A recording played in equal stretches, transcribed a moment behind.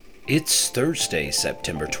It's Thursday,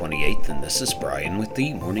 September 28th, and this is Brian with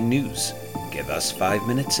the Morning News. Give us 5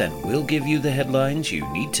 minutes and we'll give you the headlines you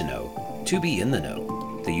need to know to be in the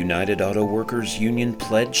know. The United Auto Workers Union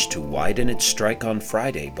pledged to widen its strike on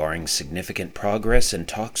Friday, barring significant progress in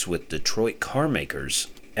talks with Detroit car makers,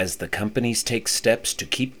 as the companies take steps to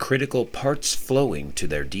keep critical parts flowing to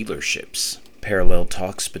their dealerships. Parallel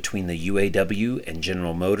talks between the UAW and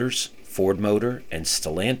General Motors, Ford Motor, and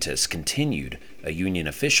Stellantis continued, a union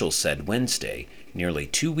official said Wednesday, nearly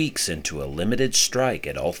 2 weeks into a limited strike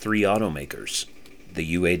at all three automakers.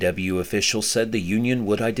 The UAW official said the union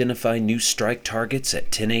would identify new strike targets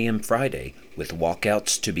at 10 a.m. Friday, with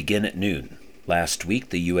walkouts to begin at noon. Last week,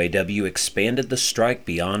 the UAW expanded the strike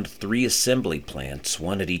beyond 3 assembly plants,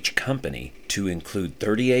 one at each company, to include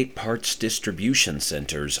 38 parts distribution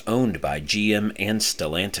centers owned by GM and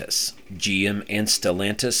Stellantis. GM and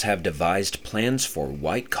Stellantis have devised plans for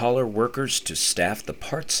white-collar workers to staff the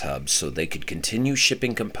parts hubs so they could continue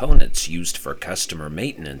shipping components used for customer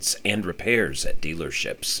maintenance and repairs at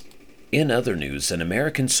dealerships. In other news, an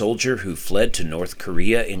American soldier who fled to North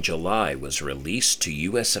Korea in July was released to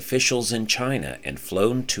U.S. officials in China and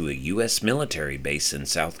flown to a U.S. military base in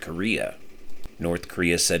South Korea. North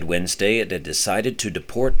Korea said Wednesday it had decided to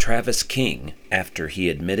deport Travis King after he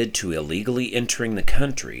admitted to illegally entering the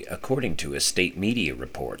country, according to a state media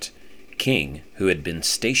report. King, who had been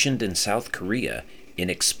stationed in South Korea,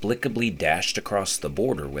 inexplicably dashed across the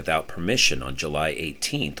border without permission on July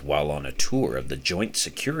 18th while on a tour of the Joint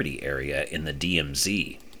Security Area in the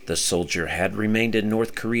DMZ. The soldier had remained in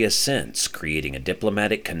North Korea since, creating a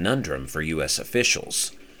diplomatic conundrum for U.S.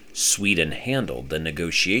 officials. Sweden handled the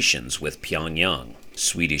negotiations with Pyongyang.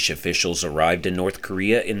 Swedish officials arrived in North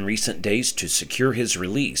Korea in recent days to secure his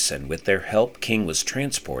release, and with their help, King was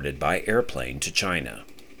transported by airplane to China.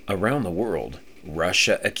 Around the world,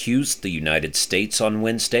 Russia accused the United States on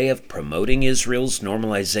Wednesday of promoting Israel's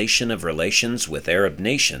normalization of relations with Arab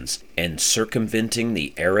nations and circumventing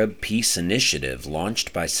the Arab Peace Initiative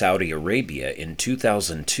launched by Saudi Arabia in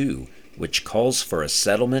 2002, which calls for a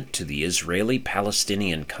settlement to the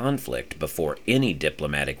Israeli-Palestinian conflict before any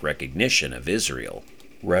diplomatic recognition of Israel.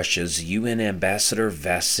 Russia's UN ambassador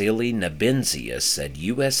Vasily Nebenzia said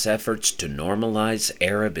U.S. efforts to normalize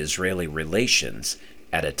Arab-Israeli relations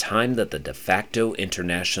at a time that the de facto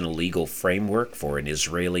international legal framework for an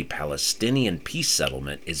Israeli-Palestinian peace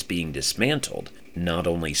settlement is being dismantled, not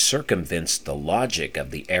only circumvents the logic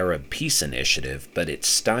of the Arab Peace Initiative, but it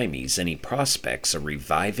stymies any prospects of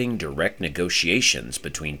reviving direct negotiations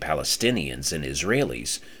between Palestinians and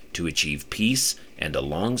Israelis to achieve peace and a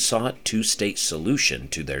long-sought two-state solution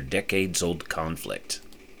to their decades-old conflict.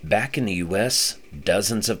 Back in the U.S.,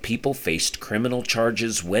 dozens of people faced criminal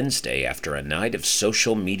charges Wednesday after a night of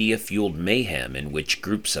social media-fueled mayhem in which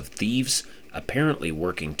groups of thieves, apparently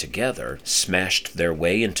working together, smashed their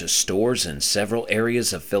way into stores in several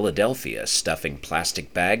areas of Philadelphia, stuffing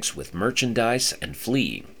plastic bags with merchandise and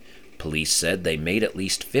fleeing. Police said they made at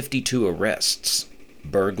least 52 arrests.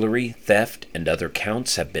 Burglary, theft, and other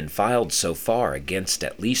counts have been filed so far against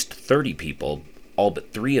at least 30 people, all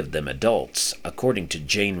but 3 of them adults, according to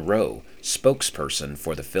Jane Rowe, spokesperson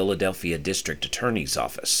for the Philadelphia District Attorney's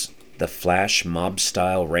Office. The flash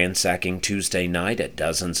mob-style ransacking Tuesday night at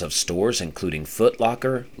dozens of stores, including Foot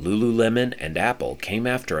Locker, Lululemon, and Apple, came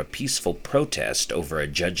after a peaceful protest over a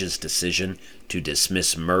judge's decision to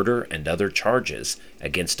dismiss murder and other charges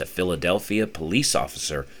against a Philadelphia police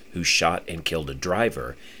officer who shot and killed a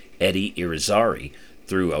driver, Eddie Irizarry,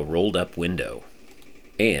 through a rolled-up window.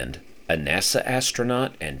 And a NASA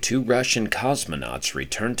astronaut and 2 Russian cosmonauts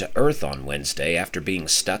returned to Earth on Wednesday after being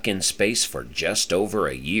stuck in space for just over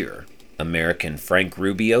a year. American Frank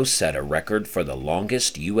Rubio set a record for the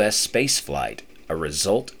longest U.S. spaceflight, a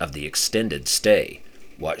result of the extended stay.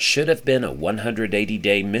 What should have been a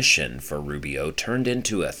 180-day mission for Rubio turned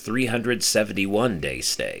into a 371-day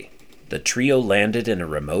stay. The trio landed in a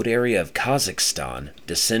remote area of Kazakhstan,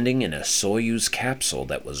 descending in a Soyuz capsule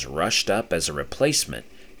that was rushed up as a replacement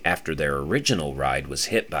after their original ride was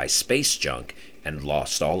hit by space junk and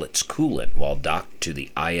lost all its coolant while docked to the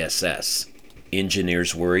ISS.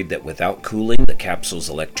 Engineers worried that without cooling, the capsule's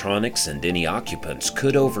electronics and any occupants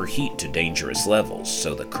could overheat to dangerous levels,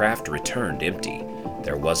 so the craft returned empty.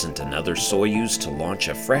 There wasn't another Soyuz to launch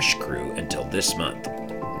a fresh crew until this month.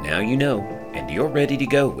 Now you know, and you're ready to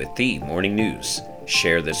go with the Morning News.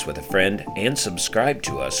 Share this with a friend and subscribe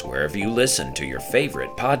to us wherever you listen to your favorite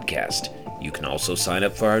podcast. You can also sign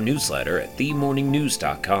up for our newsletter at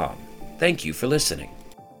themorningnews.com. Thank you for listening.